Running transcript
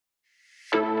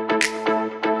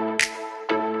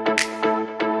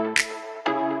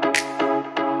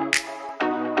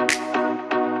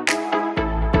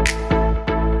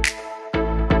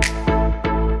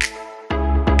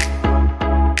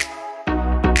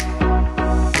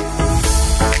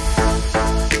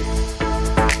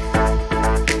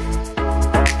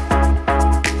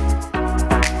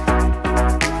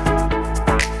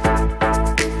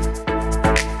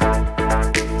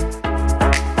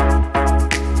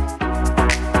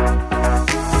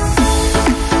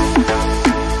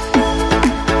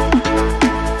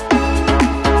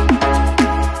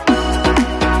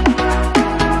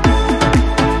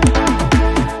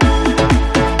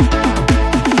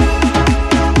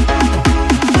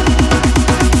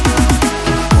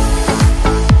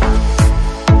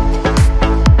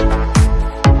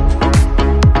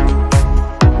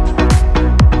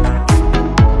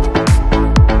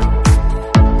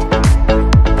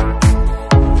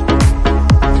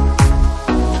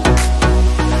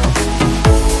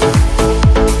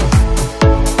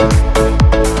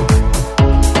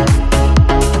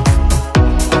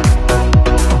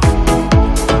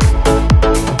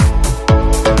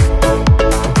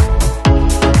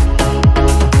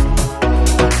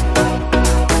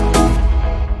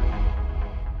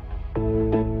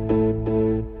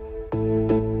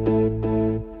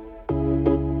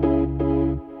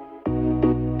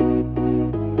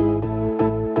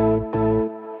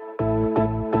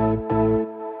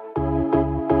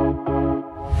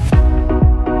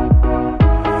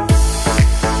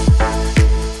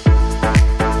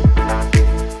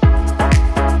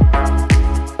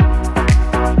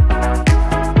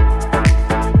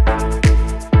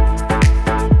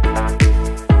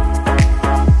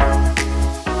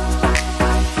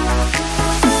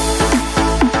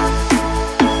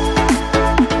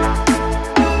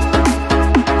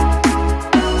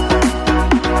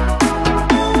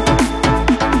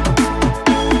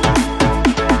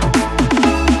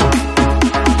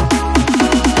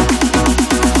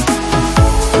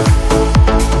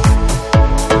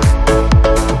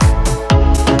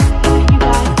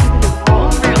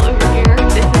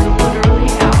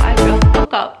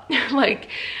like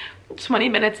 20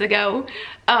 minutes ago.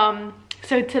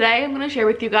 So today I'm going to share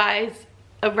with you guys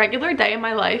a regular day in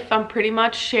my life. I'm pretty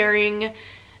much sharing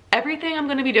everything I'm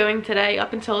going to be doing today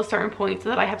up until a certain point so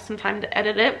that I have some time to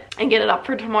edit it and get it up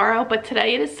for tomorrow. But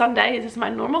today it is Sunday. This is my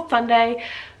normal Sunday,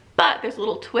 but there's a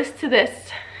little twist to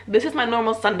this. This is my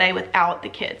normal Sunday without the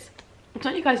kids. So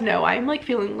you guys know I'm like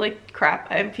feeling like crap.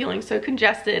 I'm feeling so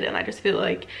congested and I just feel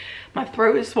like my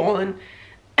throat is swollen.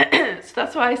 So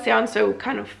that's why I sound so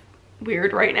kind of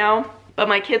weird right now. But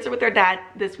my kids are with their dad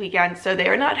this weekend, so they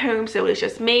are not home, so it's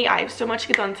just me. I have so much to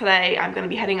get done today. I'm going to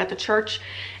be heading out to church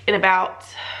in about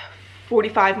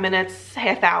 45 minutes,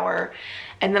 half hour,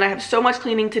 and then I have so much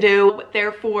cleaning to do.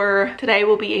 Therefore, today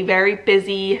will be a very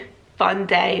busy, fun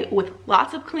day with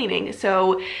lots of cleaning.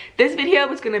 So this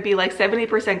video is going to be like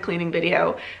 70% cleaning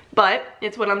video, but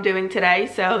it's what I'm doing today,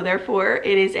 so therefore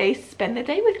it is a spend the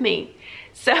day with me.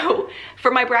 So for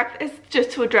my breakfast,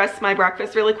 just to address my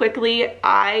breakfast really quickly,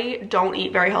 I don't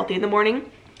eat very healthy in the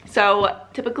morning. So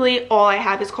typically all I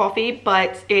have is coffee,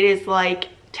 but it is like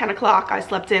 10 o'clock. I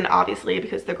slept in obviously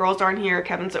because the girls aren't here.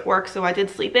 Kevin's at work, so I did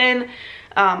sleep in.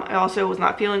 I also was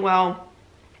not feeling well,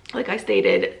 like I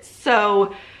stated.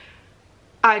 So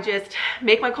I just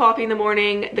make my coffee in the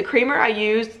morning. The creamer I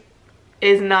use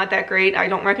is not that great. I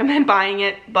don't recommend buying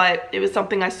it, but it was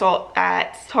something I saw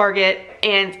at Target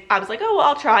and I was like, oh, well,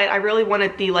 I'll try it. I really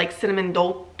wanted the like cinnamon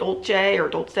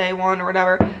dolce one or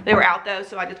whatever. They were out though,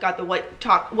 so I just got the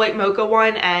white mocha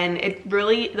one, and it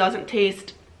really doesn't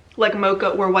taste like mocha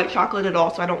or white chocolate at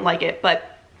all, so I don't like it.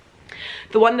 But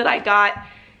the one that I got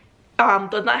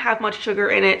does not have much sugar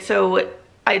in it, so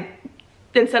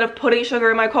instead of putting sugar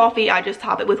in my coffee, I just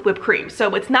top it with whipped cream.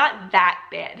 So it's not that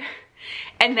bad.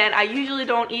 And then I usually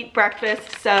don't eat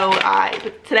breakfast, so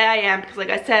but today I am, because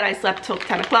like I said, I slept till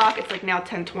 10 o'clock. It's like now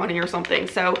 10:20 or something.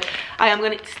 So I am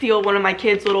going to steal one of my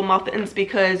kids' little muffins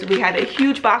because we have a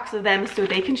huge box of them so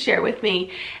they can share with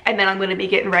me. And then I'm going to be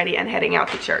getting ready and heading out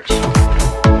to church.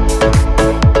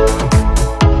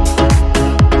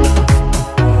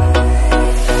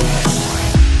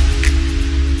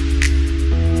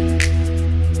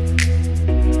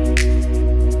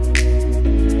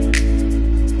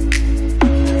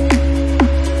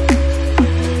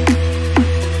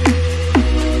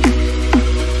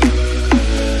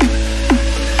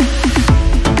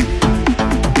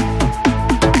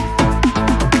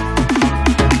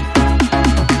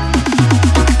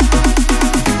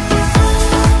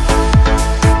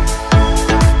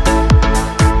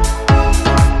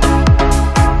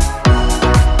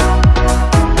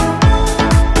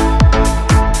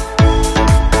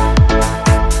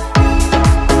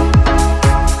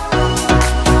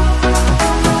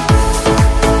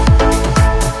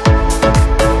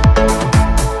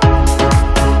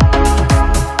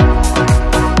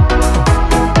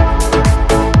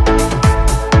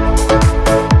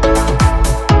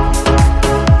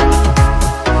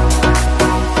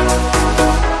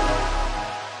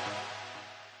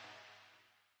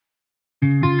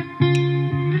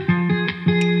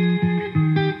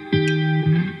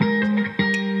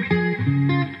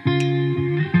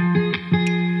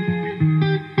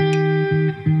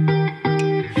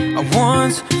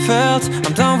 Felt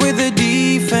I'm done with the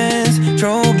defense.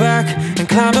 Drove back and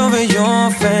climbed over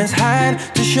your fence. Had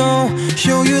to show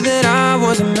you that I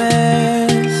was a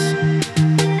mess.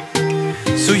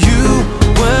 So you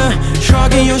were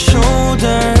shrugging your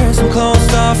shoulders and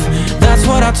closed off. That's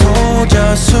what I told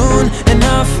you. Soon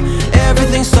enough,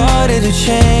 everything started to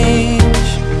change.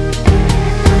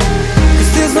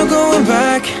 'Cause there's no going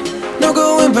back, no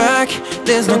going back.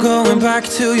 There's no going back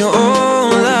to your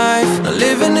old life. Not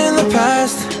living in the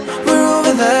past, we're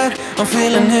over that. I'm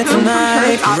feeling it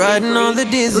tonight, riding on the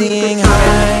dizzying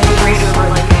high.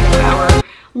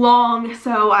 Long,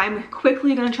 so I'm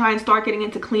quickly gonna try and start getting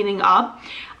into cleaning up.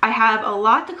 I have a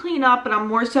lot to clean up, but I'm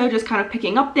more so just kind of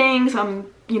picking up things.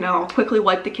 You know, I'll quickly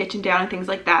wipe the kitchen down and things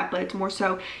like that, but it's more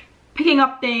so picking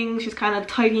up things, just kind of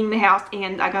tidying the house,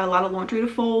 and I got a lot of laundry to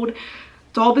fold.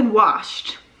 It's all been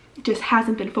washed. It just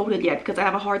hasn't been folded yet because I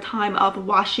have a hard time of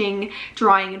washing,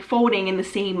 drying, and folding in the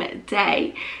same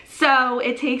day. So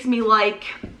it takes me like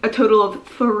a total of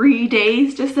 3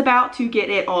 days just about to get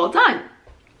it all done.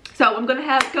 So I'm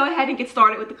gonna go ahead and get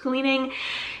started with the cleaning,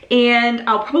 and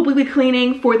I'll probably be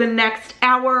cleaning for the next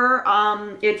hour.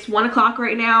 It's 1 o'clock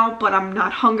right now, but I'm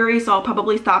not hungry, so I'll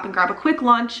probably stop and grab a quick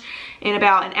lunch in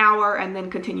about an hour and then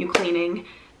continue cleaning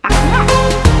after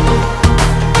that.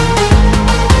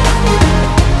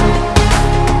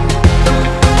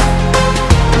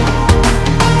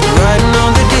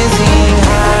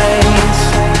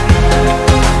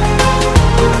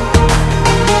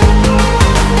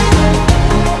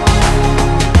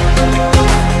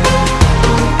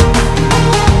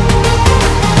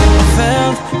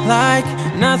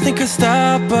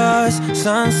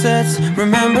 sunsets,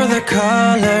 remember the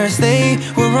colors. They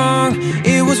were wrong,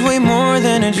 it was way more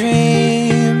than a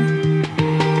dream.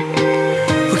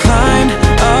 We climbed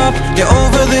up, yeah,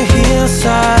 over the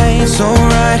hillside. So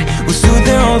right, we stood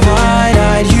there all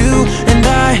wide-eyed. You and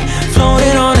I,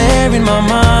 floating on air in my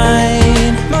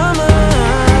mind.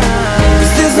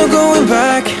 Cause there's no going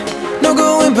back, no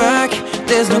going back.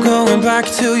 There's no going back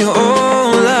to your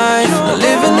old life. Not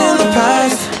living in the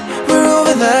past, we're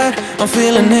over that. I'm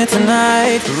feeling it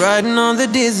tonight, riding on the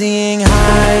dizzying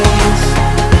heights.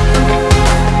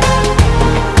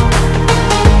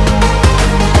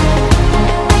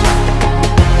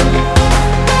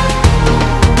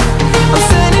 I'm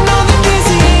standing on the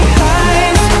dizzying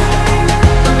heights.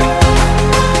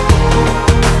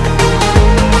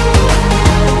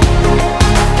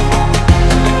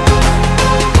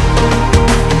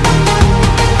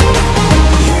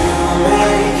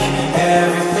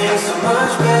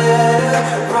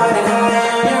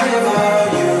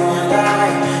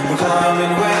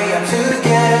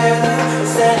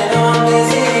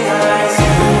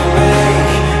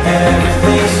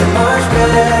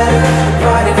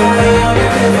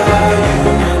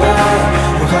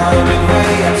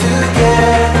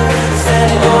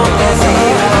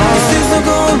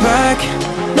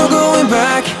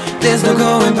 There's no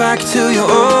going back to your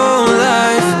old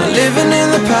life. Not living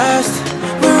in the past,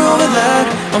 we're over that.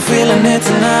 I'm feeling it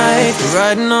tonight,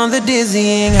 riding on the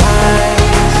dizzying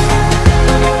heights.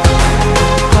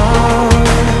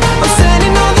 I'm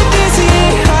standing on the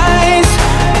dizzying heights.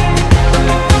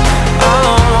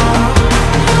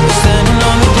 I'm standing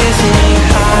on the dizzying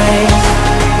heights.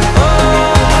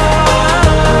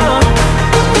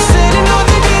 I'm standing on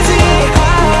the dizzying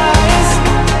heights.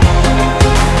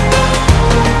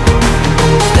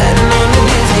 Standing on the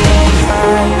dizzying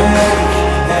heights.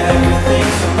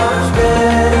 Everything's so much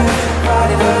better.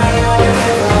 Riding high on your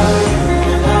river, you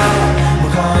and I,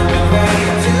 we're climbing way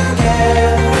up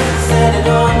together. Standing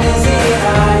on dizzying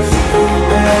heights. You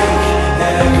make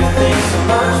everything so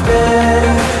much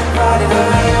better. Riding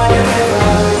high on your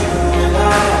river, you and I,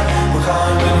 we're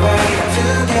climbing way up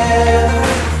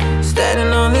together.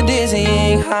 Standing on the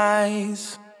dizzying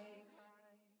heights.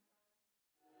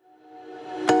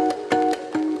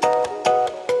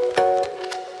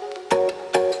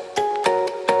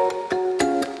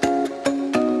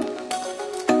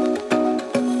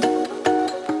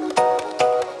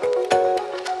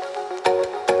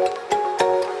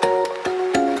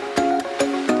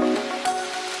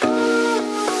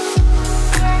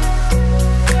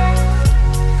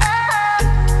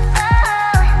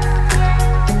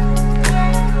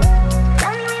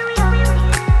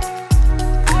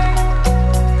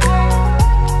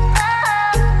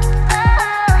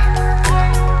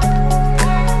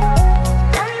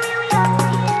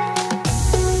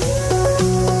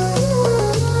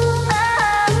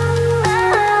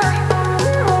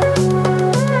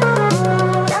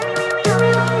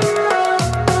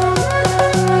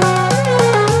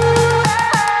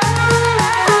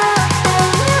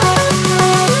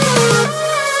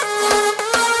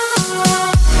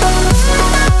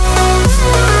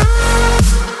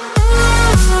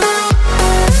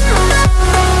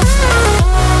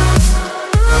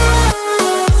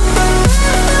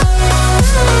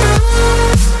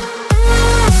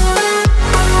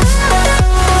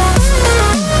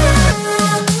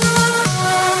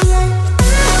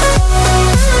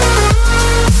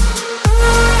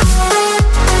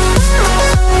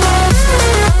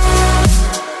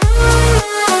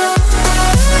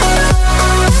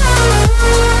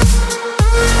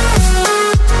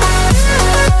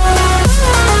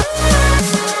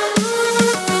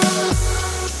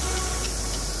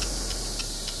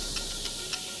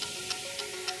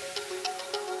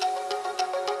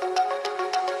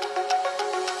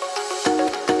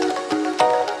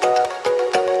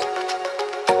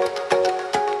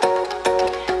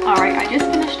 Alright, I just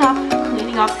finished up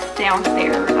cleaning up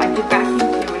downstairs. I did vacuum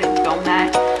too, I didn't film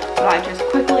that, but I just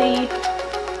quickly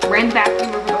ran the vacuum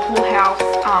over the whole house.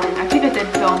 I think I did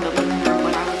film the living room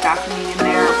when I was vacuuming in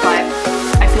there, but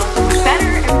I feel so much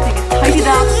better. Everything is tidied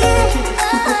up. The kitchen is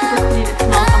super, super clean. It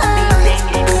smells amazing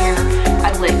in here. I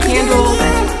lit candles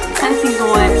and Scentsy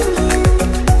on.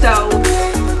 So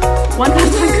once I'm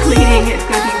done cleaning, it's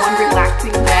going to be one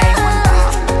relaxing day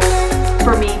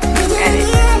for me to edit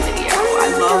this video.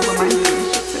 I love when my room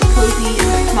is just so cozy and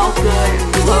it smells good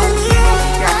and slow candles.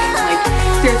 You know what I mean? Like,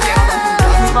 seriously, I don't know who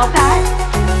doesn't love that.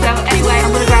 So anyway,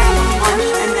 I'm going to grab some lunch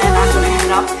and then I'm going to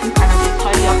head up and kind of just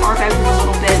tidy up our bedroom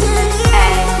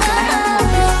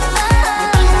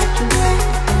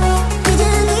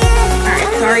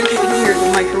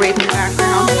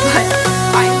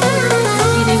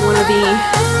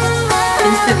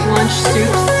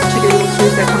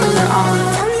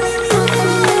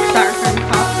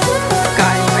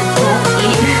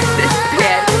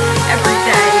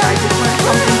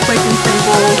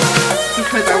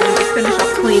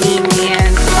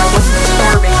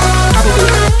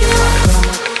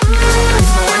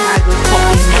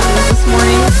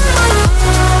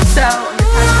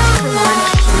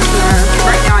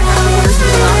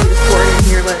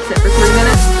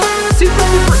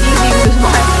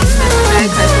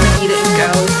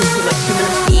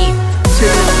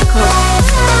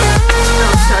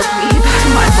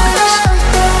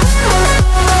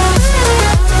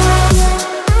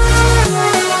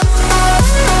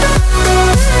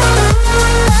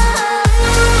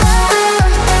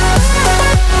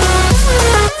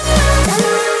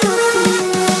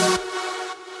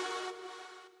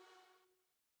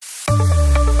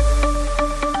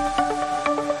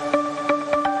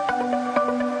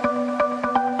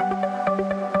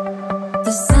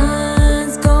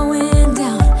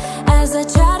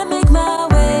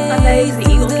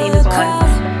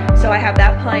have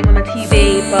that playing on the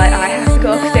TV, but I have to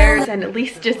go upstairs and at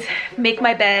least just make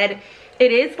my bed.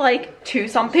 It is like 2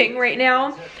 something right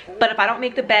now, but if I don't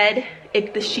make the bed,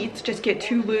 the sheets just get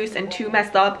too loose and too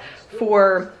messed up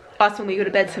for us when we go to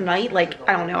bed tonight. Like,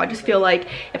 I don't know, I just feel like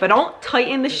if I don't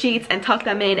tighten the sheets and tuck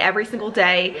them in every single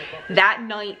day, that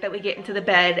night that we get into the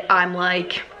bed, I'm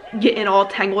like getting all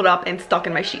tangled up and stuck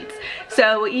in my sheets.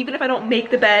 So even if I don't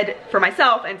make the bed for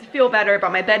myself and to feel better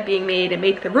about my bed being made and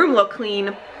make the room look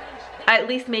clean, I at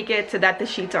least make it so that the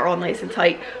sheets are all nice and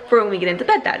tight for when we get into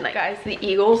bed that night. Guys, the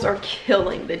Eagles are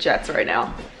killing the Jets right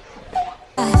now.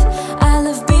 I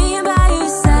love being by your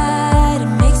side, it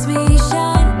makes me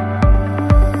shine.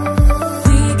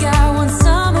 We got one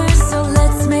summer, so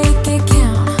let's make it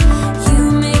count.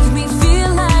 You make me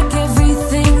feel like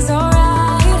everything's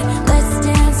alright. Let's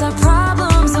dance our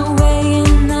problems away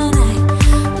in the night.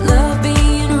 Love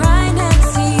being right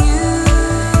next to you.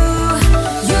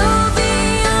 You'll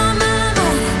be on my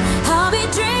mind, I'll be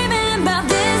dreaming about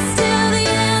this till the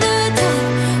end of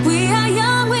time. We are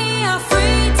young, we are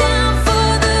free, down for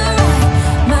the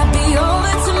ride. Might be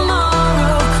over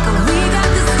tomorrow, but we got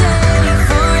this day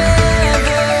forever.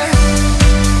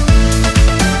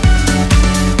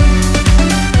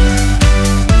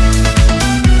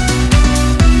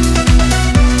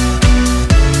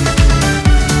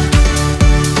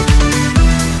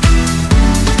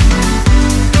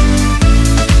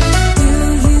 Do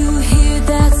you hear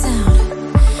that sound?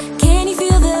 Can you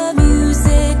feel the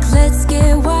music? Let's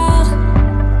get wild.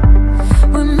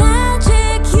 We're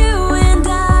magic, you and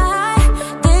I.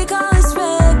 They call us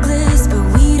reckless, but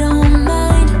we don't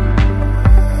mind.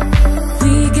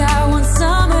 We got one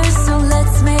summer, so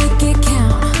let's make it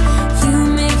count. You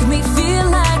make me feel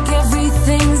like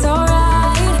everything's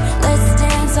alright. Let's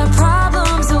dance our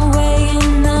problems away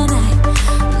in the night.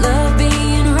 Love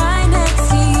being right next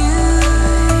to you.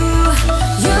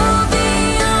 You'll be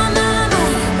on my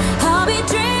mind, I'll be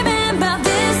dreaming about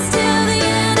this till the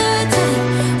end of time.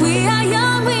 We are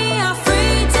young, we are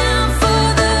free, down for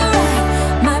the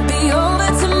ride. Might be over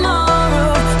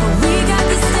tomorrow, but we got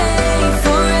this day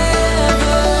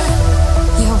forever.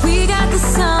 Yeah, we got the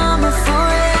summer forever.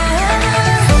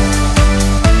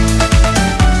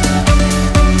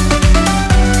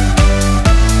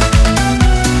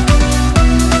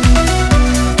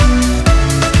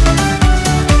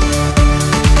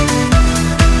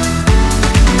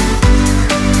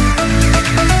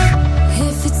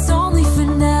 If it's only for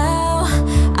now,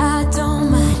 I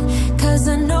don't mind, 'cause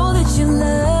I know that your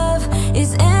love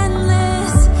is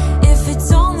endless. If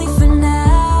it's only for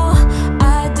now,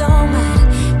 I don't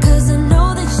mind, 'cause I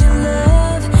know that your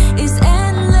love is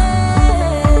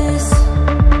endless.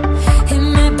 It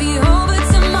might be over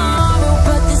tomorrow,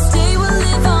 but this day will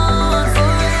live on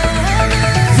forever.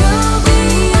 You'll be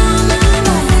on my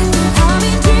mind, I'll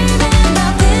be dreaming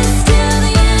about this till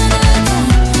the end of time.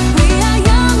 We are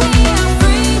young, we are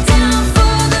free, down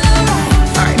for the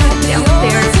ride. Alright,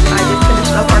 downstairs, I just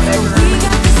finished up our bedroom.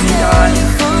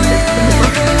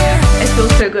 It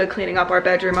feels so good cleaning up our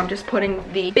bedroom. I'm just putting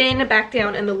the bin back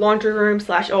down in the laundry room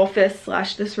slash office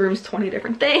slash this room's 20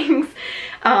 different things.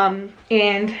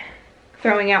 And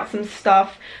throwing out some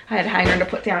stuff. I had a hanger to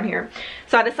put down here.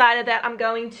 So I decided that I'm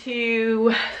going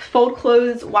to fold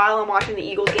clothes while I'm watching the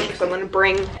Eagles game. So I'm going to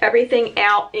bring everything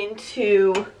out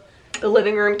into the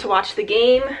living room to watch the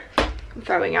game. I'm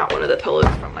throwing out one of the pillows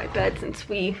from my bed since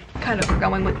we kind of were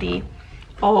going with the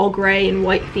all gray and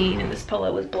white theme, and this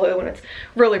pillow is blue and it's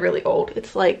really, really old.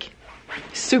 It's like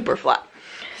super flat.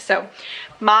 So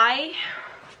my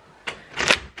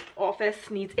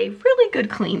office needs a really good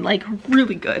clean, like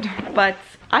really good, but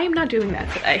I am not doing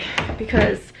that today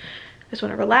because I just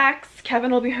want to relax. Kevin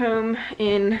will be home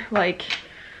in like,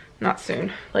 not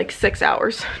soon, like 6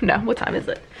 hours. No, what time is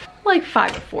it? Like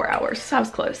 5 to 4 hours. So I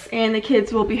was close. And the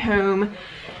kids will be home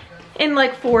in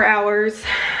like 4 hours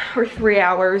or 3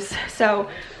 hours. So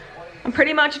I'm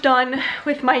pretty much done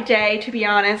with my day, to be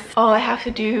honest. All I have to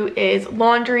do is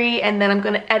laundry, and then I'm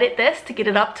gonna edit this to get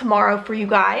it up tomorrow for you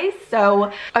guys.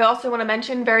 So I also want to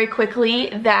mention very quickly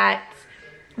that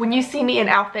when you see me in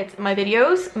outfits in my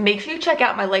videos, make sure you check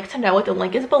out my Like to Know It. The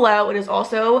link is below. It is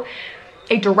also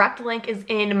a direct link is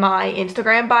in my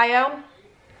Instagram bio.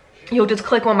 You'll just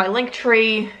click on my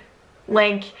Linktree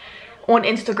link on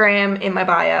Instagram in my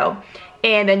bio,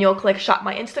 and then you'll click shop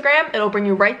my Instagram. It'll bring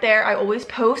you right there. I always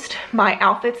post my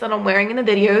outfits that I'm wearing in the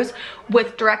videos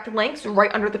with direct links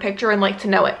right under the picture and Like to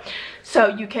Know It. So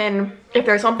you can, if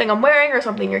there's something I'm wearing or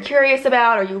something you're curious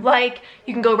about or you like,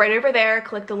 you can go right over there,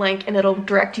 click the link, and it'll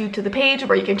direct you to the page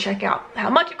where you can check out how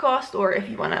much it costs, or if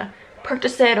you want to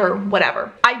purchase it or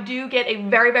whatever. I do get a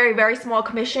very small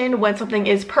commission when something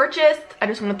is purchased. I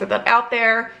just want to throw that out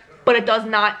there, but it does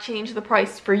not change the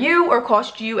price for you or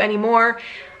cost you anymore.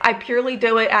 I purely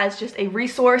do it as just a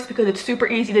resource because it's super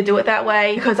easy to do it that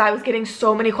way, because I was getting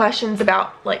so many questions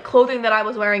about like clothing that I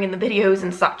was wearing in the videos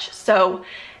and such. So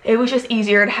it was just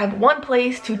easier to have one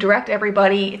place to direct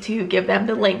everybody to give them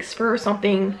the links for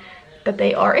something that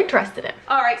they are interested in.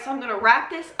 All right, so I'm gonna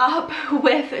wrap this up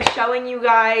with showing you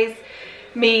guys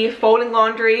me folding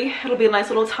laundry. It'll be a nice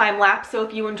little time lapse, so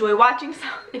if you enjoy watching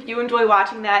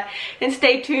that, then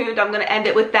stay tuned. I'm gonna end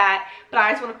it with that, but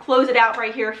I just want to close it out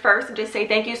right here first and just say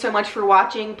thank you so much for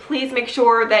watching. Please make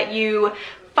sure that you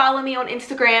follow me on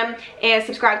Instagram and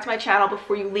subscribe to my channel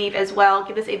before you leave as well.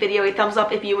 Give this video a thumbs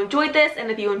up if you enjoyed this,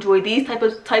 and if you enjoy these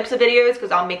types of videos,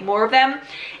 because I'll make more of them.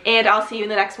 And I'll see you in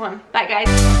the next one. Bye guys.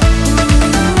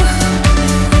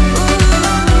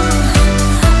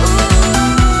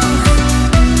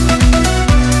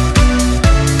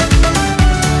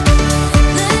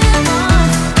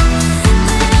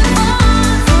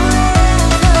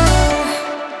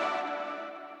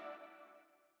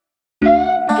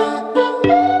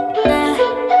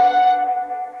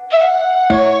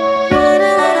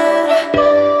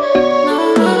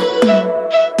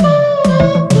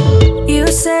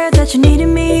 You needed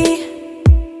me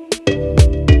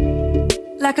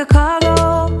like a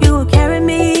cargo, you will carry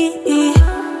me.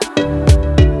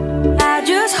 I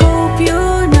just hope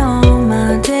you know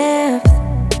my depth,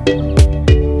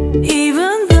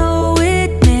 even though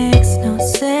it makes no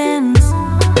sense.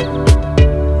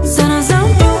 Sometimes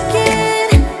I'm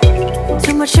broken,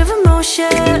 too much of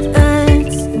emotions.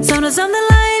 Sometimes I'm the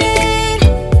lightning,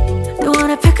 don't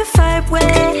wanna pick a fight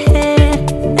with.